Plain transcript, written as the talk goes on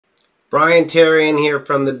Brian Terrian here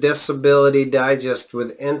from the Disability Digest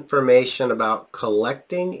with information about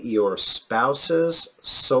collecting your spouse's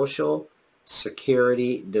Social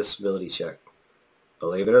Security disability check.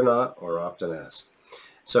 Believe it or not, or often asked.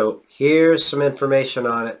 So here's some information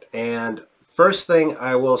on it. And first thing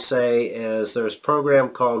I will say is there's a program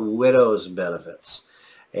called Widow's Benefits.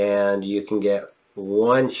 And you can get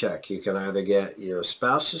one check. You can either get your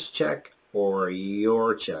spouse's check or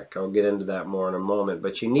your check. I'll get into that more in a moment,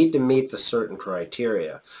 but you need to meet the certain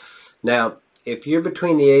criteria. Now, if you're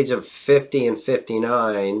between the age of 50 and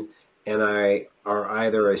 59 and are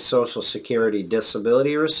either a Social Security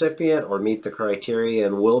disability recipient or meet the criteria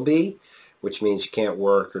and will be, which means you can't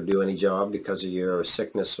work or do any job because of your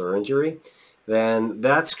sickness or injury, then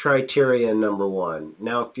that's criteria number one.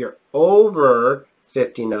 Now, if you're over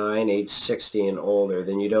 59, age 60 and older,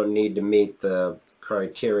 then you don't need to meet the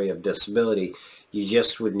criteria of disability. You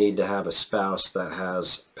just would need to have a spouse that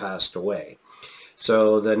has passed away.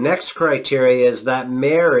 So the next criteria is that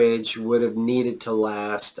marriage would have needed to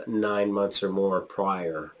last 9 months or more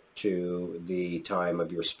prior to the time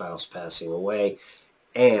of your spouse passing away,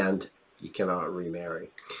 and you cannot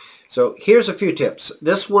remarry. So here's a few tips.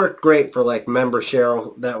 This worked great for like member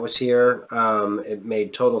Cheryl that was here. It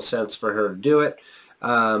made total sense for her to do it.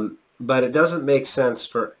 But it doesn't make sense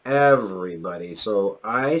for everybody. So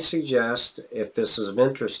I suggest, if this is of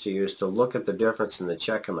interest to you, is to look at the difference in the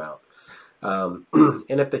check amount. And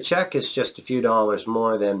if the check is just a few dollars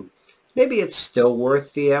more, then maybe it's still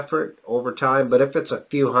worth the effort over time. But if it's a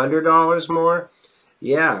few $100s more,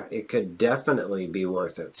 yeah, it could definitely be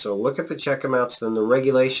worth it. So look at the check amounts. Then the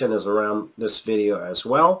regulation is around this video as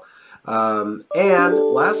well. And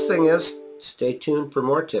last thing is, stay tuned for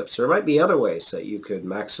more tips. There might be other ways that you could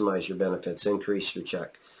maximize your benefits, increase your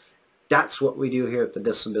check. That's what we do here at the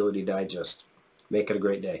Disability Digest. Make it a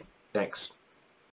great day. Thanks.